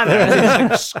it. It's on there. He's,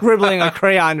 like, scribbling a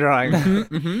crayon drawing.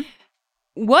 Mm-hmm.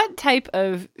 What type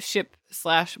of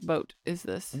ship/boat is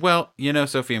this? Well,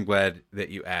 Sophie, I'm glad that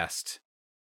you asked.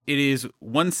 It is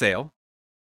one sail.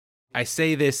 I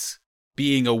say this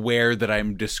being aware that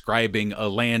I'm describing a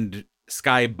land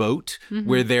sky boat,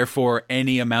 where therefore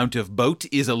any amount of boat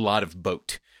is a lot of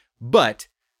boat. But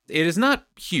it is not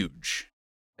huge.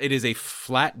 It is a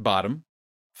flat-bottomed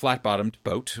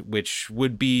boat, which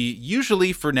would be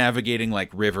usually for navigating like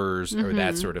rivers or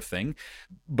that sort of thing,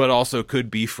 but also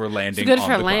could be for It's landing good on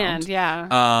for the land, ground.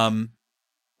 yeah.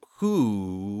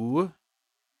 Who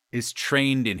is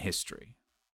trained in history?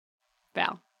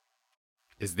 Val.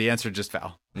 Is the answer just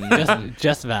Val?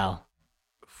 Just Val.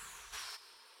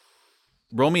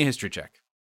 Roll me a history check.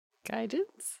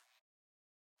 Guidance?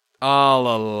 I'll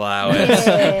allow it.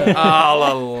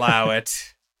 I'll allow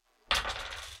it.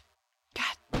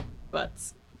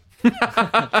 Butts.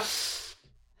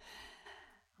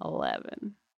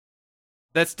 11.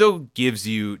 That still gives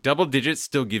you, double digits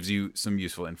still gives you some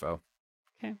useful info.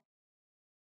 Okay.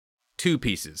 2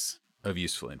 pieces of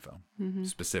useful info, Mm-hmm.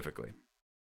 specifically.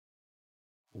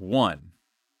 1,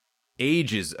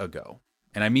 ages ago,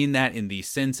 and I mean that in the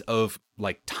sense of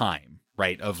like time,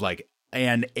 right? Of like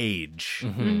an age.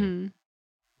 Mm-hmm.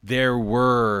 There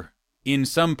were, in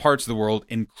some parts of the world,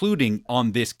 including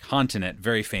on this continent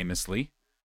very famously,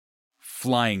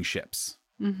 flying ships.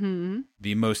 Mm-hmm.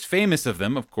 The most famous of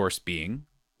them, of course, being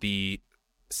the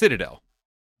Citadel,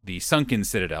 the sunken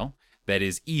Citadel that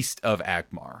is east of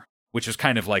Agmar, which is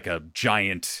kind of like a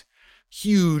giant,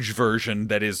 huge version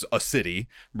that is a city,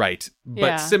 right? But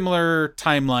Yeah. similar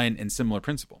timeline and similar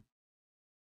principle.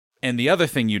 And the other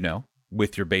thing you know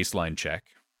with your baseline check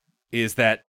is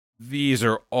that these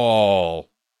are all,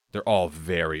 they're all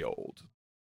very old.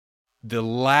 The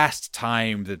last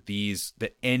time that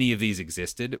any of these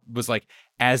existed was like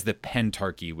as the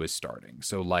Pentarchy was starting.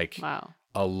 So like Wow.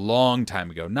 a long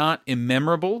time ago, not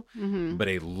immemorable, Mm-hmm. but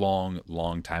a long,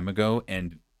 long time ago.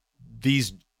 And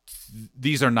these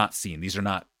are not seen. These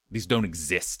don't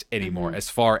exist anymore Mhm. as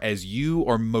far as you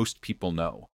or most people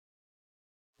know.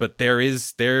 But there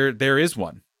is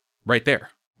one right there.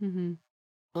 Mm-hmm.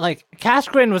 Like,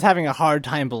 Kaskrin was having a hard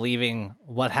time believing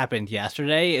what happened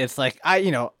yesterday. It's like,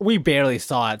 we barely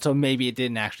saw it, so maybe it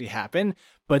didn't actually happen.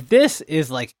 But this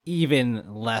is, like,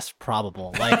 even less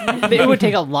probable. Like, it would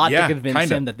take a lot Yeah, to convince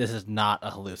kinda. him that this is not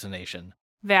a hallucination.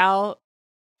 Val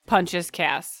punches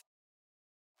Cass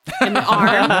in the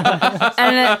arm,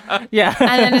 and Yeah.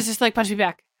 then it's just like punch me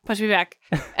back,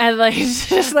 and like it's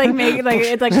just like make like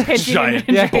it's like pitching Giant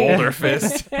an injury. boulder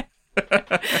fist.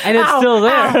 And it's Ow, still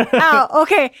there. Ow,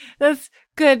 okay, that's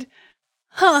good.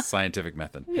 Huh? Scientific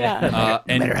method. Yeah.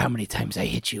 And how many times I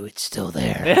hit you, it's still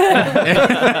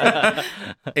there.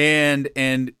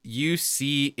 and you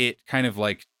see it kind of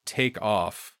like take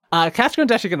off.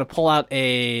 Kaskrin's actually going to pull out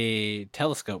a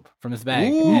telescope from his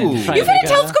bag. Ooh. and try You've to had make a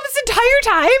telescope this entire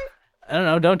time. I don't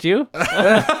know, don't you?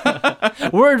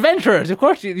 We're adventurers, of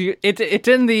course. It's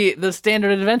in the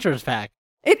standard adventurers pack.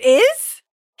 It is.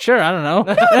 Sure, I don't know.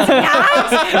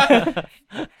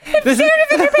 This is-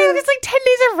 It's like 10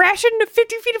 days of ration,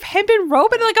 50 feet of hempen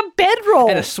rope, and like a bedroll.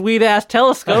 and a sweet ass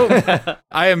telescope.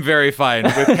 I am very fine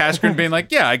with Kaskrin being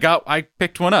like, yeah, I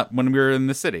picked one up when we were in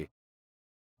the city.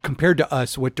 Compared to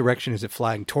us, what direction is it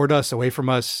flying? Toward us, away from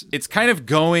us? It's kind of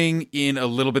going in a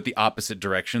little bit the opposite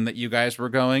direction that you guys were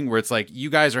going, where it's like you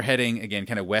guys are heading, again,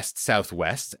 kind of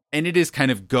west-southwest, and it is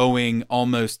kind of going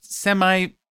almost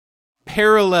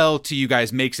semi-parallel to you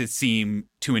guys, makes it seem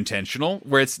too intentional,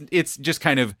 where it's just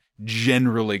kind of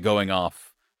generally going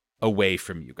off away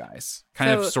from you guys, kind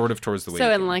of sort of towards the way So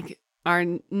you in came. like our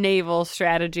naval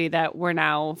strategy that we're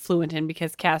now fluent in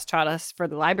because Cass taught us for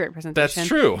the library presentation. That's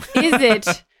true. Is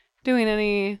it doing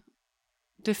any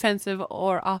defensive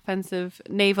or offensive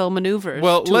naval maneuvers?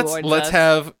 Well, towards let's us?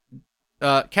 have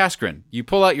Kaskrin, you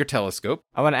pull out your telescope.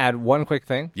 I want to add one quick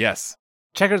thing. Yes.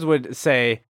 Checkers would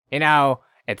say,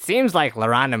 it seems like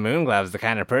Lorana Moonglove's the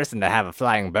kind of person to have a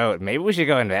flying boat. Maybe we should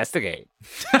go investigate.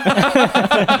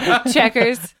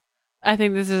 Checkers. I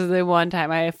think this is the one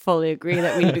time I fully agree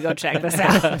that we need to go check this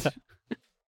out.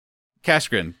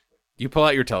 Kaskrin, you pull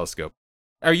out your telescope.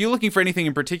 Are you looking for anything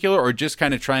in particular or just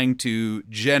kind of trying to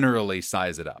generally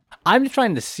size it up? I'm just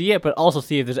trying to see it, but also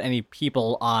see if there's any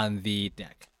people on the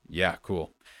deck. Yeah,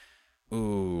 cool.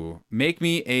 Ooh, make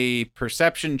me a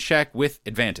perception check with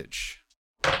advantage.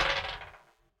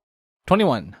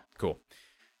 21. Cool.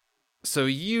 So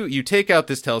you take out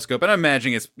this telescope, and I'm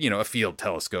imagining it's, a field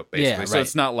telescope, basically. Yeah, So right.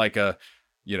 it's not like you're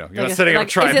Like not setting up a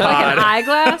Is it like an tripod.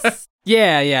 eyeglass?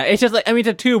 Yeah. It's just like, it's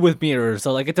a tube with mirrors,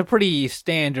 so like it's a pretty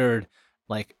standard,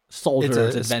 like, soldier's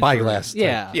It's a adventure. spyglass type.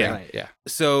 Yeah. Yeah, right. yeah.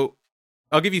 So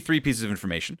I'll give you 3 pieces of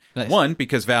information. Nice. One,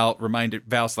 because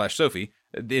Val/Sophie,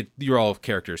 you're all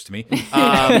characters to me,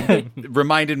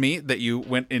 reminded me that you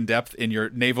went in depth in your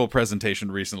naval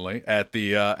presentation recently at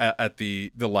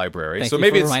the library. Thank so you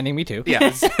maybe for it's reminding me too.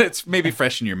 yeah, it's maybe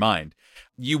fresh in your mind.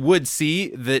 You would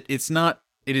see that it's not.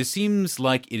 It seems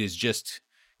like it is just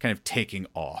kind of taking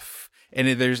off, and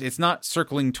it's not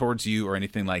circling towards you or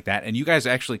anything like that. And you guys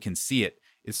actually can see it.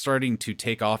 It's starting to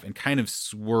take off and kind of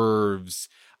swerves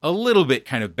a little bit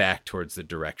kind of back towards the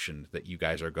direction that you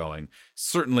guys are going.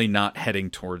 Certainly not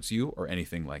heading towards you or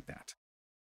anything like that.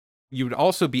 You would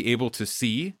also be able to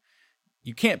see,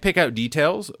 you can't pick out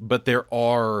details, but there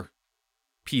are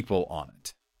people on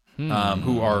it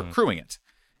who are crewing it.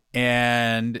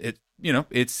 And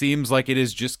it seems like it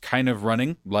is just kind of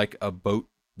running like a boat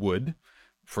would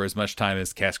for as much time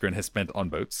as Kaskrin has spent on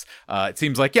boats. It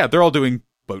seems like, yeah, they're all doing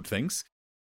boat things.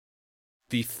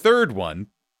 The third one,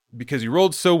 because you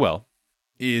rolled so well,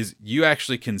 is you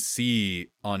actually can see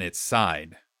on its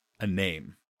side a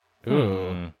name.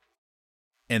 Ooh.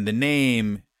 And the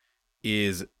name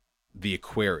is the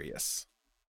Aquarius.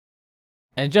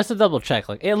 And just to double check,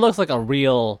 like it looks like a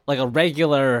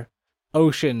regular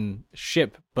ocean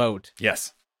ship boat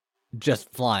Yes.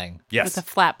 just flying. Yes. With a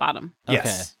flat bottom.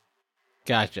 Yes.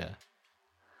 Gotcha.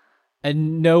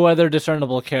 And no other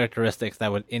discernible characteristics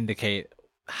that would indicate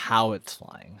how it's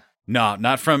flying. No,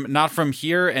 not from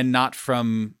here, and not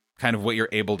from kind of what you're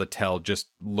able to tell just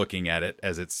looking at it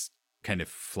as it's kind of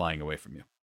flying away from you.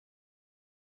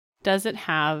 Does it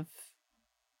have...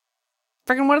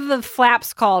 Freaking what are the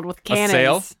flaps called with cannons?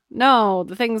 sail? No,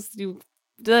 the things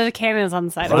the cannons on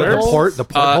the side. The of it.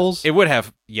 portholes. It would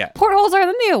have, yeah. Portholes are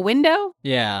a window?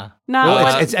 Yeah. No.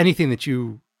 Well, it's anything that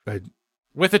you.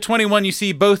 With a 21, you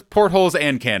see both portholes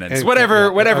and cannons. And-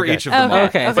 whatever okay. each of them are.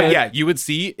 Okay. But yeah, you would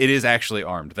see it is actually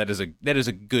armed. That is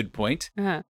a good point.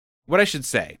 Uh-huh. What I should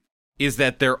say is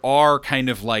that there are kind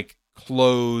of like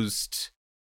closed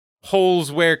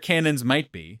holes where cannons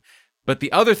might be. But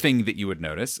the other thing that you would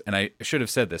notice, and I should have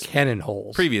said this Cannon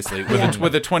holes. previously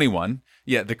with a 21,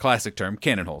 yeah, the classic term,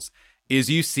 cannon holes, is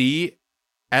you see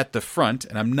at the front,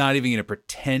 and I'm not even going to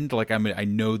pretend like I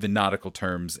know the nautical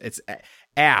terms. It's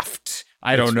aft.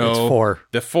 I don't know. It's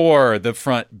fore. The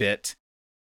front bit.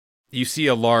 You see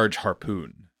a large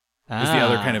harpoon. Is the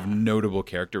other kind of notable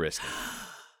characteristic.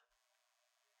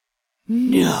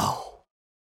 No.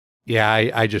 Yeah,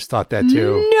 I just thought that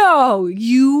too. No,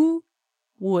 you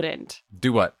wouldn't.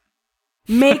 Do what?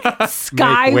 Make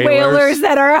sky whalers. whalers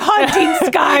that are hunting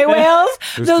sky whales.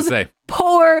 Who's Those to say?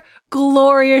 poor,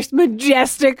 glorious,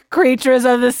 majestic creatures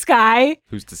of the sky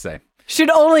Who's to say? should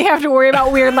only have to worry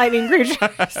about weird lightning creatures.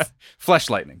 Flesh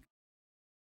lightning.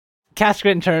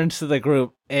 Kaskrin turns to the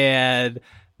group and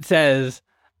says,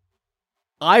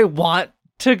 I want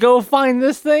to go find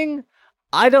this thing.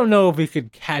 I don't know if we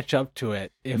could catch up to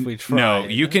it if we tried. No,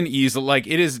 you can easily, like,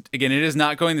 it is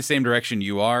not going the same direction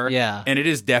you are. Yeah. And it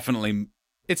is definitely,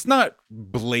 it's not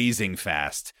blazing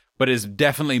fast, but is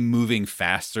definitely moving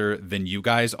faster than you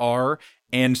guys are.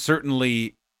 And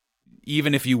certainly,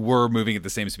 even if you were moving at the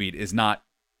same speed,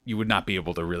 you would not be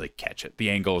able to really catch it. The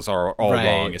angles are all Right.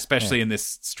 wrong, especially in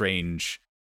this strange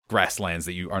grasslands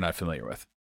that you are not familiar with.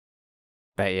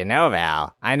 But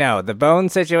Val, I know, the bone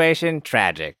situation,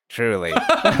 tragic, truly.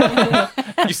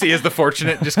 You see as the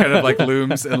fortunate just kind of like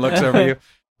looms and looks over you.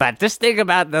 But just think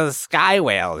about those sky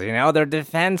whales, they're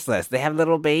defenseless. They have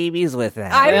little babies with them.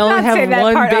 I They did only not say have that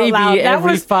one part out baby loud. That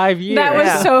every was 5 years. That was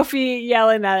Yeah. Sophie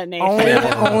yelling that at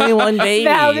Nathan. only one baby.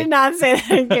 Val did not say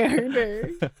that in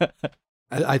character.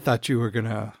 I thought you were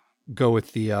gonna go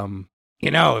with the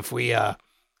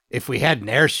if we had an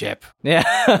airship,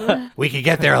 Yeah. we could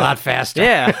get there a lot faster.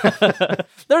 Yeah.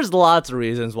 There's lots of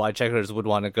reasons why checkers would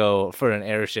want to go for an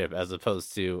airship as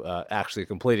opposed to actually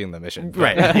completing the mission.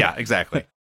 Right. Yeah, exactly.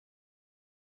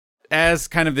 As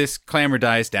kind of this clamor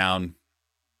dies down,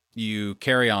 you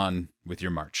carry on with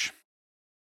your march.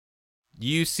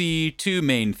 You see two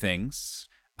main things.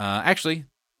 Actually,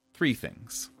 three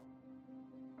things.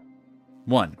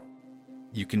 One,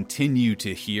 you continue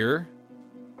to hear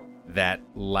that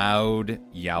loud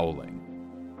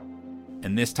yowling.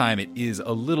 And this time it is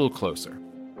a little closer.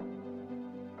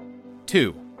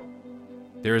 Two,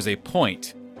 there is a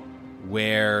point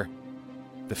where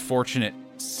the fortunate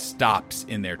stops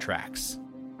in their tracks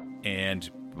and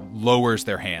lowers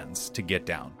their hands to get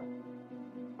down.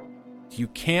 You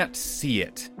can't see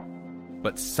it,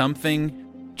 but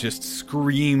something just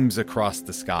screams across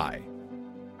the sky.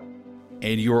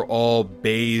 And you're all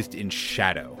bathed in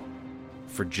shadow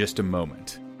for just a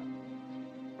moment.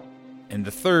 And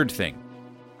the third thing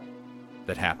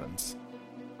that happens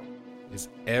is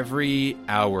every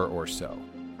hour or so,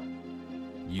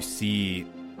 you see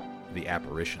the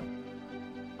apparition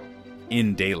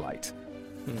in daylight.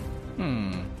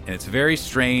 And it's very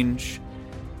strange,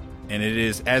 and it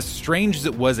is as strange as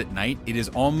it was at night, it is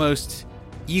almost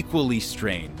equally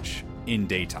strange in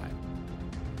daytime,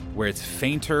 where it's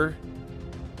fainter,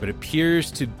 but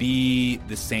appears to be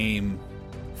the same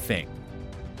thing.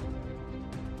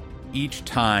 Each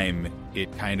time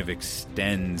it kind of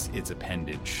extends its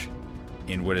appendage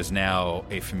in what is now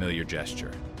a familiar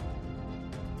gesture.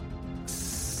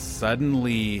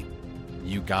 Suddenly,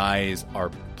 you guys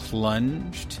are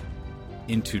plunged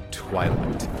into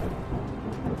twilight.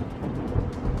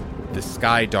 The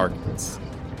sky darkens.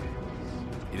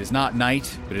 It is not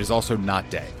night, but it is also not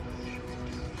day.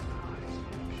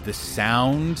 the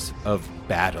sounds of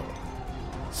battle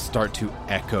start to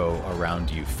echo around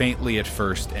you, faintly at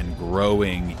first and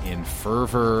growing in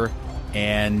fervor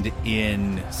and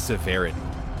in severity.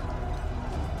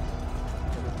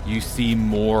 You see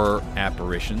more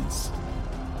apparitions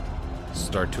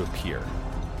start to appear.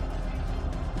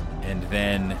 And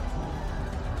then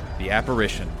the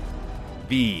apparition,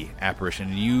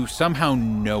 and you somehow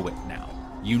know it now.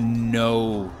 You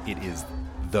know it is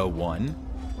the one,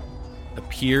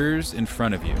 appears in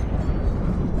front of you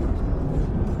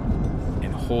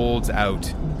and holds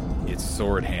out its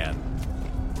sword hand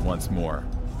once more.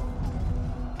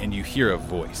 And you hear a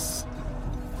voice.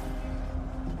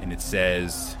 And it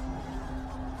says,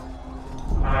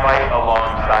 "Fight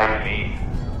alongside me.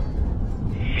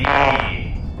 Be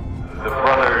the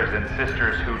brothers and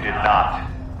sisters who did not,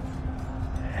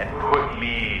 and put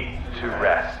me to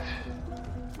rest."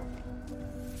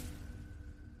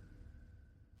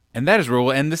 and that is where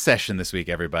we'll end the session this week,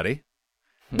 everybody.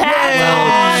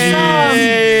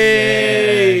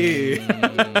 Yay!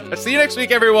 See you next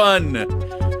week, everyone.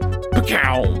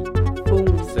 Pow!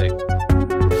 Sick.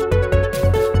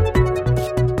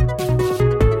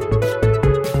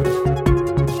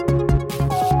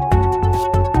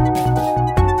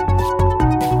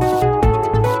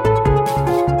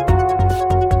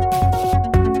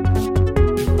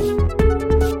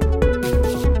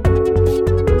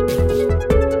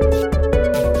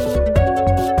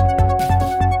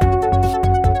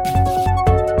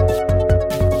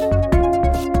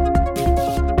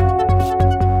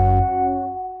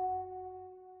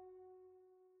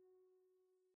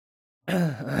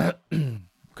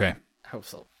 Okay. I hope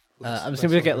so. I'm just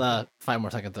gonna get 5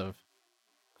 more seconds of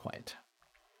quiet,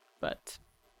 but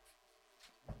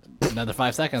another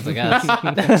 5 seconds, I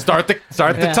guess. Start the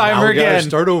Now timer we gotta again.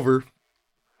 start over.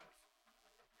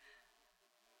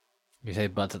 You say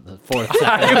butts at the 4th second.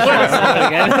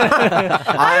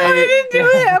 I didn't do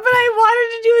it, but I wanted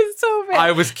to do it so bad.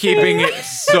 I was keeping it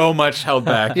so much held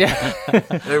back. Yeah.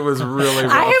 It was really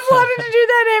rough. I have wanted to do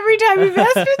that every time we've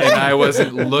asked for And that. I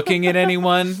wasn't looking at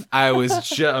anyone. I was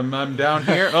I'm down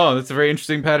here. Oh, that's a very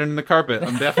interesting pattern in the carpet.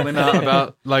 I'm definitely not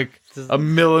about like a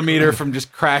millimeter from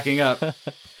just cracking up.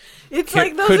 It's Could-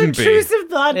 like those couldn't be. intrusive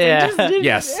thoughts. Yeah. I just didn't,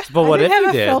 Yes. But what I if didn't you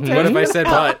have a did? filter. What if I said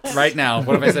but right now?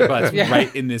 What if I said but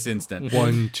right in this instant?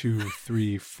 1, 2,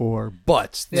 3, 4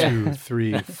 butts. 2,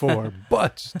 3, 4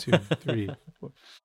 butts. 2, 3.